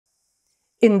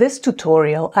In this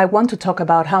tutorial, I want to talk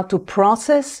about how to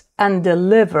process and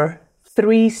deliver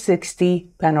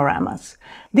 360 panoramas.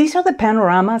 These are the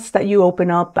panoramas that you open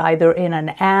up either in an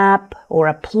app or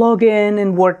a plugin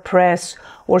in WordPress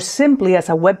or simply as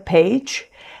a web page,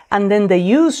 and then the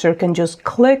user can just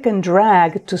click and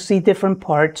drag to see different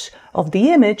parts of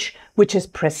the image, which is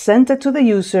presented to the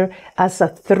user as a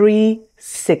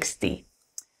 360.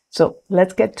 So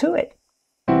let's get to it.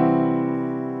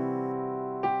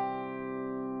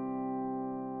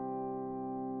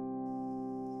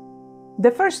 The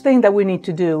first thing that we need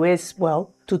to do is,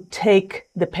 well, to take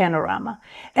the panorama.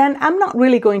 And I'm not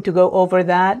really going to go over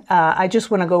that. I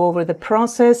just want to go over the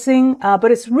processing,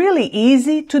 but it's really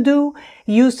easy to do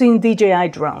using DJI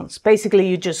drones. Basically,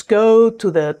 you just go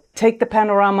to take the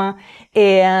panorama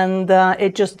and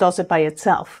it just does it by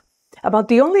itself. About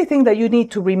the only thing that you need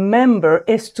to remember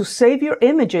is to save your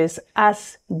images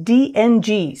as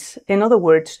DNGs. In other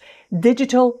words,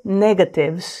 digital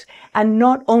negatives, and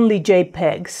not only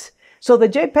JPEGs. So the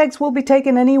JPEGs will be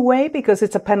taken anyway because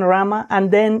it's a panorama, and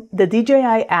then the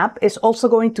DJI app is also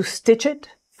going to stitch it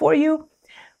for you,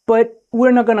 but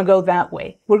we're not going to go that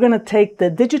way. We're going to take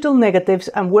the digital negatives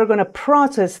and we're going to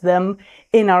process them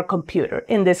in our computer.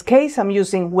 In this case, I'm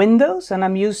using Windows and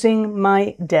I'm using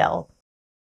my Dell.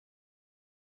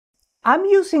 I'm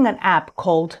using an app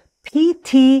called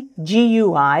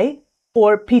PTGUI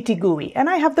or PTGUI, and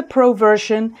I have the Pro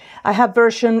version. I have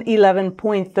version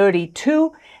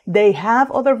 11.32. They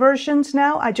have other versions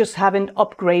now. I just haven't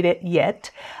upgraded yet.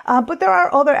 But there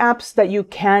are other apps that you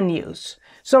can use.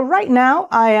 So right now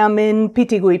I am in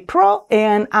PTGUI Pro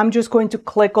and I'm just going to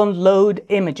click on Load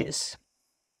Images.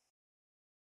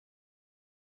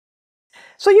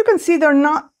 So you can see there are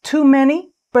not too many,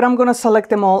 but I'm going to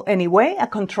select them all anyway. A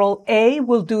Control A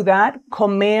will do that.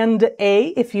 Command A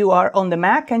if you are on the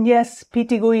Mac. And yes,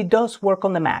 PTGUI does work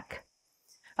on the Mac.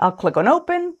 I'll click on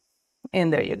Open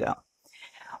and there you go.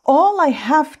 All I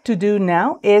have to do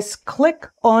now is click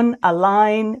on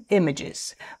Align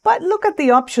Images. But look at the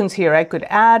options here. I could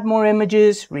add more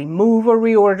images, remove or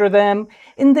reorder them.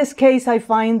 In this case, I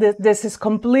find that this is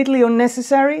completely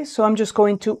unnecessary, so I'm just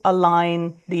going to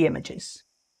align the images.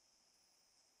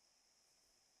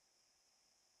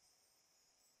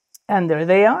 And there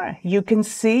they are. You can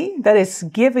see that it's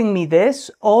giving me this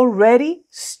already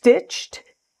stitched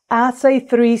as a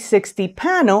 360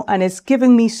 pano, and it's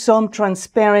giving me some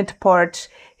transparent parts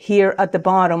here at the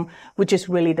bottom, which is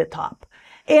really the top.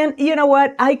 And you know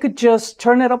what? I could just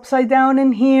turn it upside down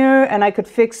in here and I could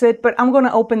fix it, but I'm going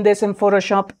to open this in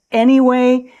Photoshop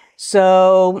anyway.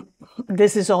 So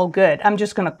this is all good. I'm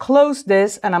just going to close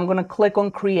this and I'm going to click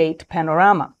on Create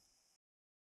Panorama.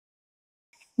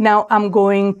 Now I'm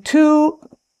going to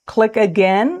click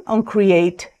again on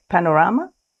Create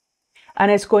Panorama,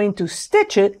 and it's going to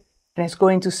stitch it and it's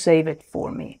going to save it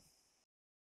for me.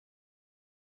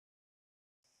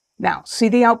 Now, see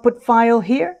the output file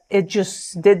here? It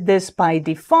just did this by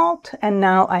default, and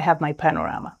now I have my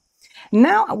panorama.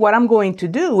 Now what I'm going to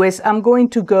do is I'm going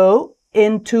to go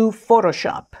into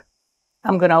Photoshop.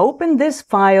 I'm going to open this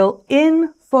file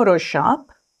in Photoshop.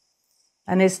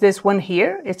 And it's this one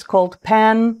here. It's called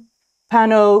Pano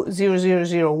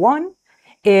 0001.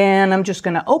 And I'm just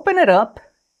going to open it up.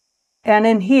 And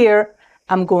in here,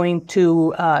 I'm going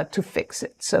to fix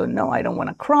it. So no, I don't want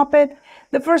to crop it.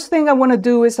 The first thing I want to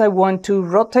do is I want to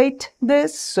rotate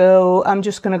this. So I'm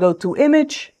just going to go to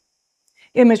Image,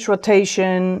 Image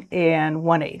Rotation, and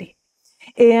 180.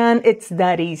 And it's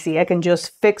that easy. I can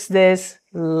just fix this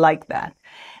like that.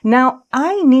 Now,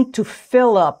 I need to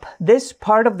fill up this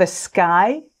part of the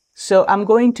sky, so I'm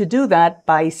going to do that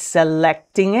by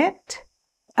selecting it.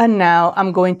 And now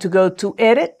I'm going to go to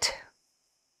Edit,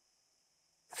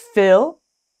 Fill,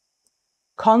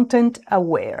 Content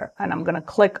Aware, and I'm going to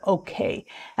click OK.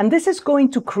 And this is going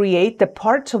to create the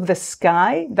parts of the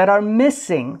sky that are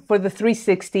missing for the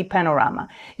 360 panorama.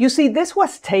 You see, this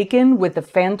was taken with the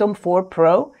Phantom 4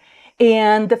 Pro.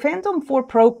 And the Phantom 4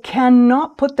 Pro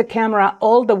cannot put the camera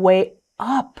all the way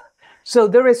up. So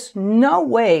there is no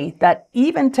way that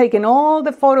even taking all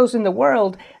the photos in the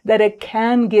world that it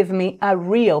can give me a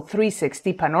real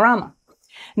 360 panorama.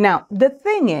 Now, the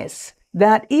thing is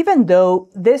that even though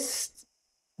this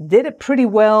did it pretty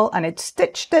well and it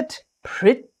stitched it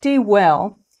pretty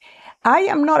well, I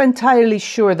am not entirely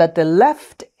sure that the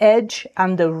left edge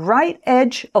and the right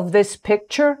edge of this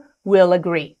picture will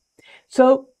agree.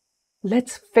 So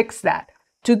let's fix that.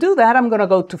 To do that, I'm going to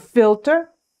go to Filter,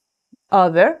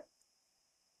 Other,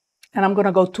 and I'm going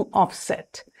to go to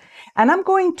Offset. And I'm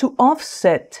going to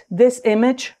offset this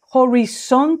image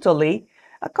horizontally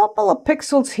a couple of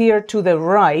pixels here to the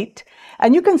right.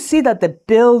 And you can see that the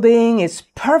building is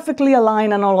perfectly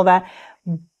aligned and all of that,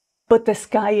 but the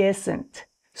sky isn't.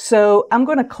 So I'm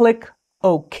going to click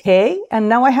OK, and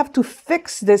now I have to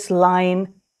fix this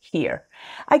line here.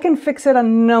 I can fix it a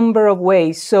number of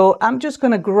ways. So I'm just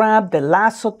going to grab the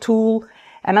lasso tool,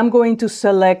 and I'm going to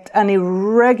select an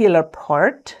irregular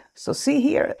part. So see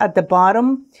here at the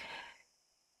bottom,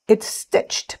 it's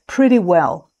stitched pretty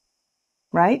well,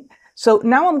 right? So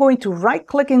now I'm going to right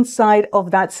click inside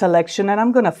of that selection, and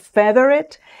I'm going to feather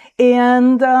it.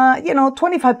 And,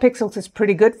 25 pixels is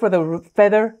pretty good for the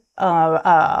feather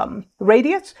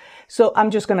radius. So I'm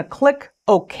just going to click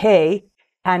OK.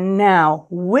 And now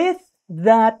with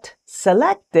that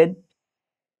selected,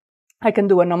 I can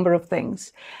do a number of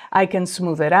things. I can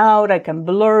smooth it out, I can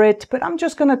blur it, but I'm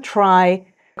just going to try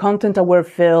Content Aware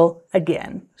Fill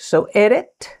again. So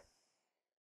Edit,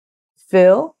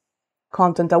 Fill,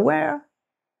 Content Aware.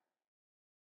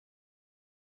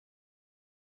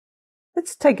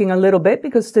 It's taking a little bit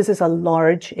because this is a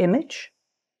large image.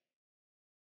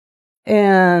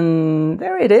 And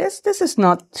there it is. This is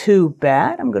not too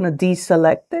bad. I'm going to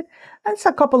deselect it. There's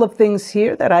a couple of things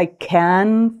here that I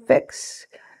can fix.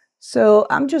 So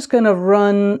I'm just going to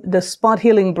run the spot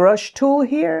healing brush tool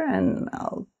here, and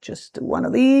I'll just do one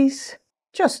of these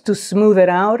just to smooth it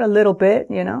out a little bit,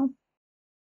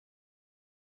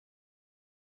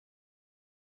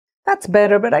 That's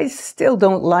better, but I still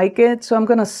don't like it. So I'm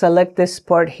going to select this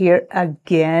part here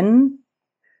again.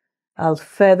 I'll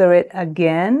feather it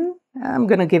again. I'm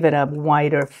going to give it a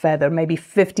wider feather, maybe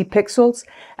 50 pixels.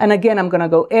 And again, I'm going to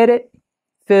go Edit,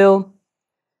 Fill,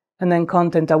 and then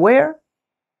Content Aware.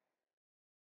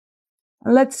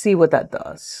 And let's see what that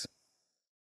does.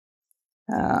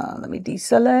 Let me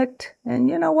deselect. And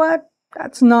you know what?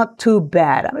 That's not too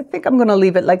bad. I think I'm going to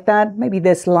leave it like that. Maybe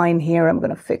this line here, I'm going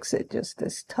to fix it just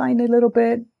this tiny little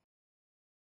bit.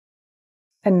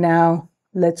 And now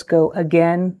let's go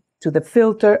again to the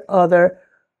filter, other,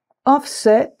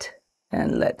 offset,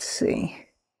 and let's see.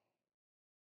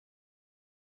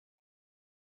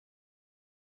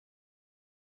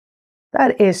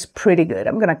 That is pretty good.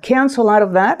 I'm going to cancel out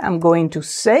of that. I'm going to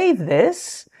save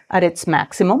this at its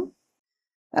maximum.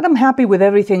 And I'm happy with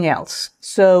everything else.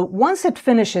 So once it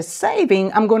finishes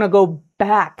saving, I'm going to go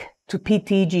back to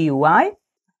PTGUI.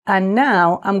 And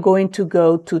now I'm going to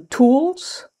go to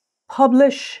Tools,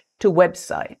 Publish to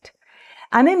Website.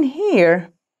 And in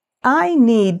here, I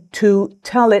need to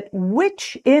tell it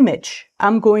which image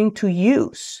I'm going to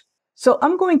use. So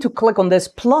I'm going to click on this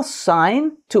plus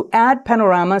sign to add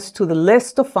panoramas to the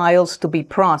list of files to be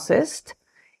processed.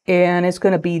 And it's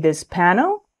going to be this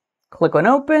pano. Click on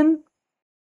Open.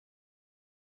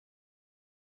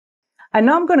 And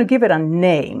now I'm going to give it a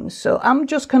name. So I'm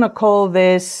just going to call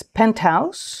this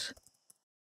Penthouse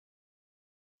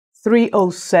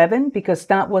 307 because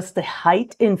that was the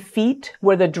height in feet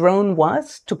where the drone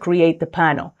was to create the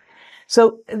panel.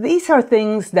 So these are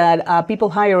things that people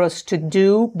hire us to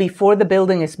do before the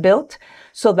building is built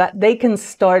so that they can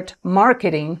start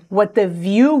marketing what the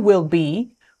view will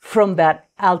be from that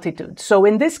altitude. So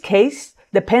in this case,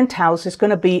 the penthouse is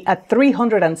going to be at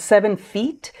 307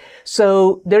 feet.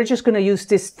 So they're just going to use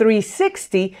this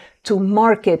 360 to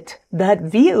market that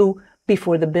view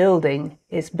before the building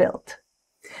is built.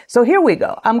 So here we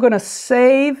go. I'm going to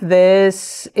save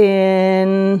this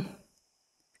in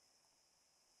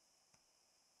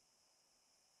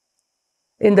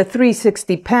the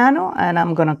 360 panel, and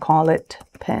I'm going to call it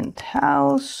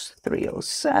Penthouse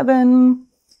 307.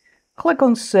 Click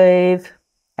on Save,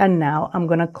 and now I'm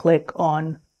going to click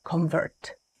on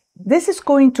Convert. This is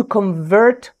going to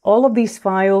convert all of these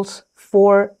files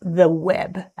for the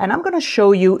web, and I'm going to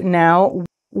show you now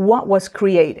what was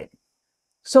created.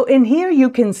 So in here you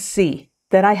can see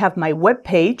that I have my web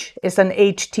page. It's an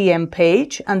HTML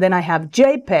page, and then I have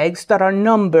JPEGs that are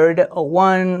numbered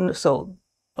 01, so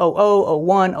 00,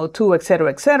 01, 02, etc.,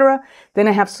 etc. Then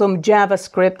I have some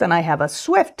JavaScript and I have a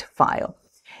Swift file.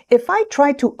 If I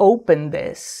try to open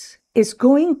this, it's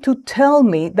going to tell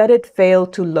me that it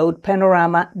failed to load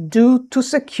Panorama due to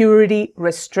security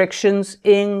restrictions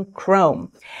in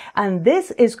Chrome. And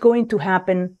this is going to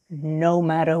happen no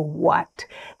matter what.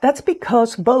 That's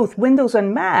because both Windows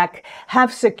and Mac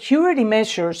have security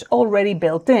measures already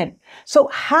built in. So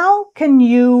how can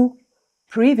you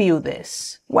preview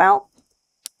this? Well,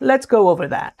 let's go over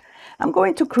that. I'm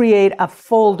going to create a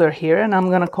folder here, and I'm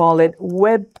going to call it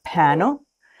Web Panel.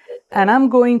 And I'm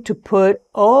going to put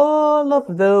all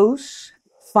of those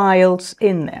files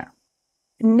in there.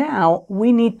 Now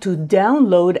we need to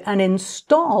download and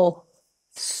install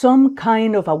some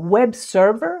kind of a web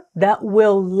server that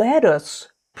will let us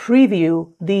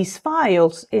preview these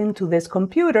files into this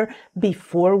computer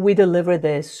before we deliver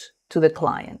this to the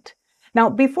client. Now,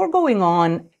 before going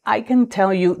on, I can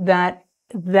tell you that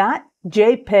that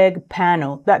JPEG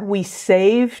panel that we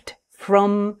saved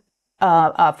from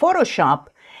Photoshop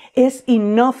is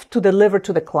enough to deliver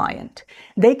to the client.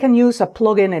 They can use a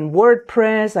plugin in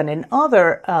WordPress and in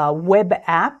other web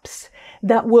apps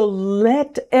that will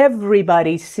let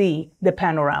everybody see the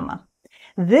panorama.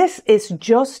 This is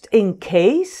just in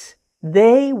case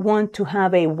they want to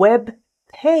have a web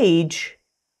page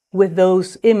with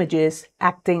those images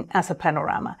acting as a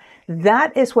panorama.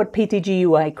 That is what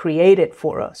PTGUI created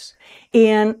for us.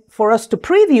 And for us to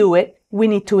preview it, we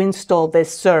need to install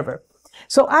this server.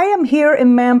 So I am here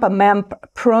in MAMP, a MAMP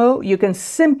Pro. You can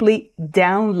simply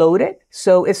download it.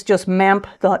 So it's just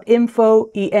mamp.info,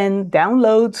 en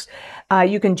downloads.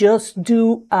 You can just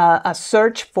do a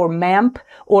search for MAMP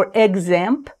or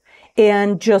XAMPP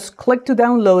and just click to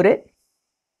download it.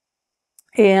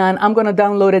 And I'm going to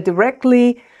download it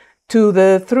directly to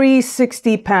the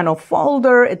 360 panel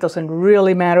folder. It doesn't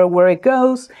really matter where it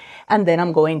goes. And then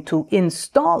I'm going to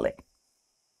install it.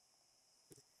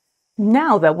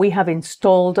 Now that we have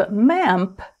installed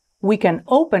MAMP, we can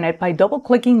open it by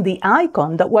double-clicking the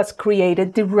icon that was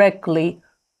created directly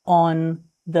on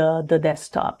the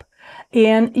desktop.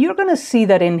 And you're going to see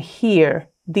that in here,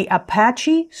 the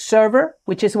Apache server,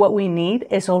 which is what we need,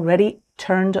 is already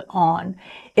turned on.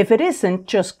 If it isn't,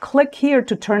 just click here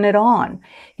to turn it on.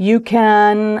 You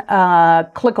can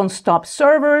click on Stop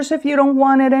Servers if you don't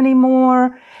want it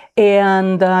anymore.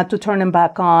 And to turn them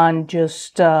back on,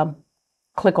 just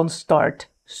click on Start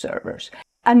Servers.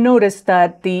 And notice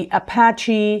that the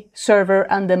Apache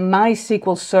server and the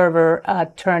MySQL server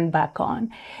turned back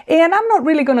on. And I'm not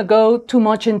really going to go too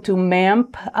much into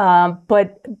MAMP,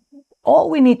 but all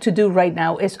we need to do right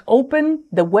now is open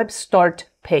the Web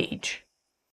Start page.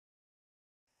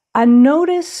 And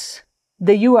notice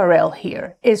the URL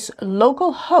here is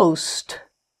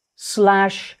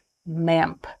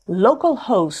localhost/MAMP.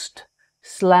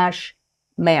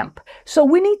 Localhost/MAMP. So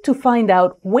we need to find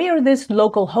out where this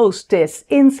local host is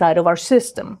inside of our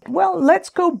system. Well, let's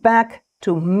go back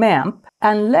to MAMP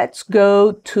and let's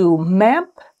go to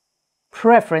MAMP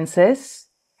Preferences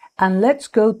and let's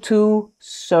go to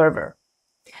Server.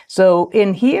 So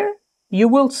in here, you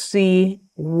will see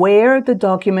where the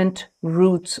document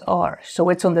roots are. So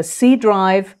it's on the C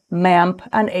drive, MAMP,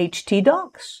 and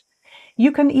htdocs.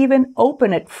 You can even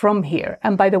open it from here.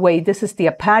 And by the way, this is the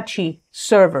Apache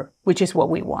server, which is what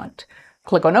we want.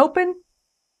 Click on Open,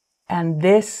 and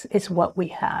this is what we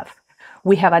have.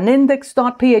 We have an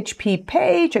index.php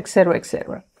page, etc.,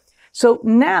 etc. So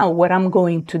now what I'm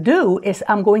going to do is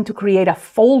I'm going to create a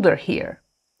folder here.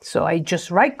 So I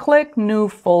just right-click, New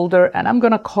Folder, and I'm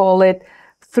going to call it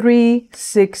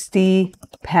 360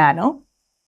 Panel.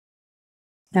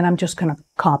 And I'm just going to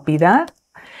copy that.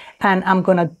 And I'm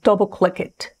going to double click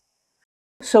it.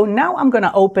 So now I'm going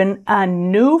to open a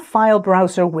new file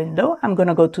browser window. I'm going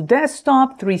to go to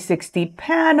Desktop, 360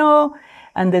 Panel,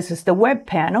 and this is the Web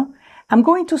panel. I'm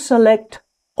going to select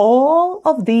all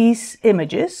of these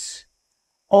images,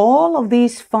 all of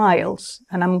these files,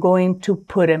 and I'm going to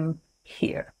put them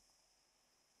here.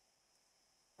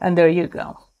 And there you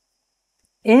go.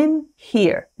 In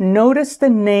here, notice the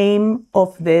name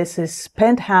of this is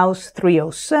Penthouse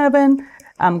 307.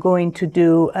 I'm going to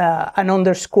do an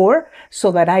underscore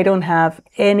so that I don't have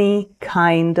any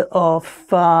kind of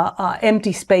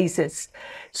empty spaces.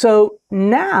 So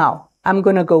now I'm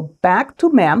going to go back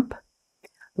to MAMP,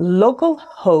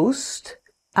 localhost.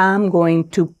 I'm going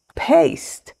to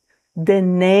paste the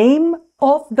name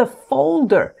of the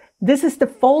folder. This is the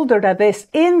folder that is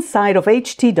inside of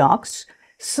htdocs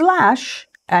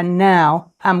 / and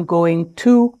now I'm going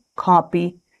to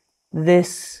copy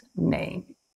this name.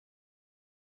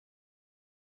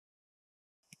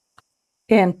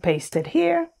 And paste it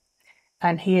here,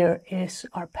 and here is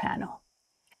our panel.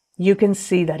 You can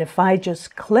see that if I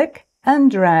just click and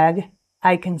drag,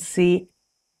 I can see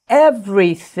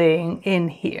everything in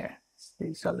here.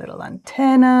 There's a little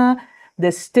antenna.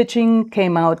 The stitching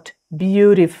came out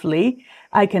beautifully.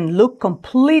 I can look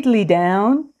completely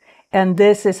down, and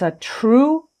this is a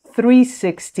true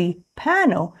 360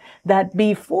 panel that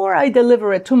before I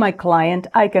deliver it to my client,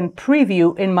 I can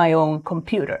preview in my own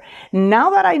computer. Now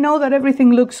that I know that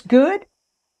everything looks good,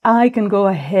 I can go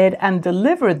ahead and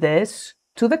deliver this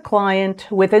to the client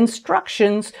with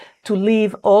instructions to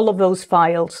leave all of those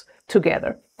files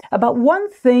together. About one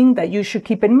thing that you should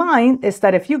keep in mind is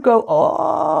that if you go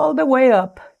all the way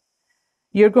up,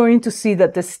 you're going to see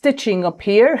that the stitching up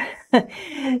here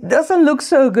doesn't look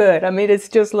so good. I mean, it's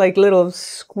just like little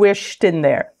squished in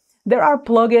there. There are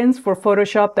plugins for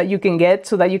Photoshop that you can get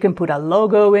so that you can put a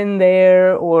logo in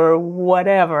there or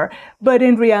whatever. But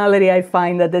in reality, I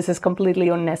find that this is completely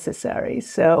unnecessary.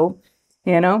 So,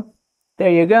 there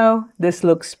you go. This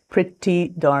looks pretty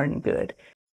darn good.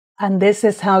 And this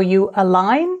is how you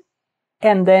align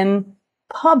and then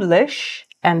publish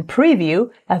and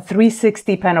preview a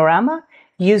 360 panorama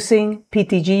using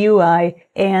PTGUI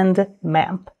and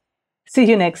MAMP. See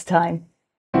you next time.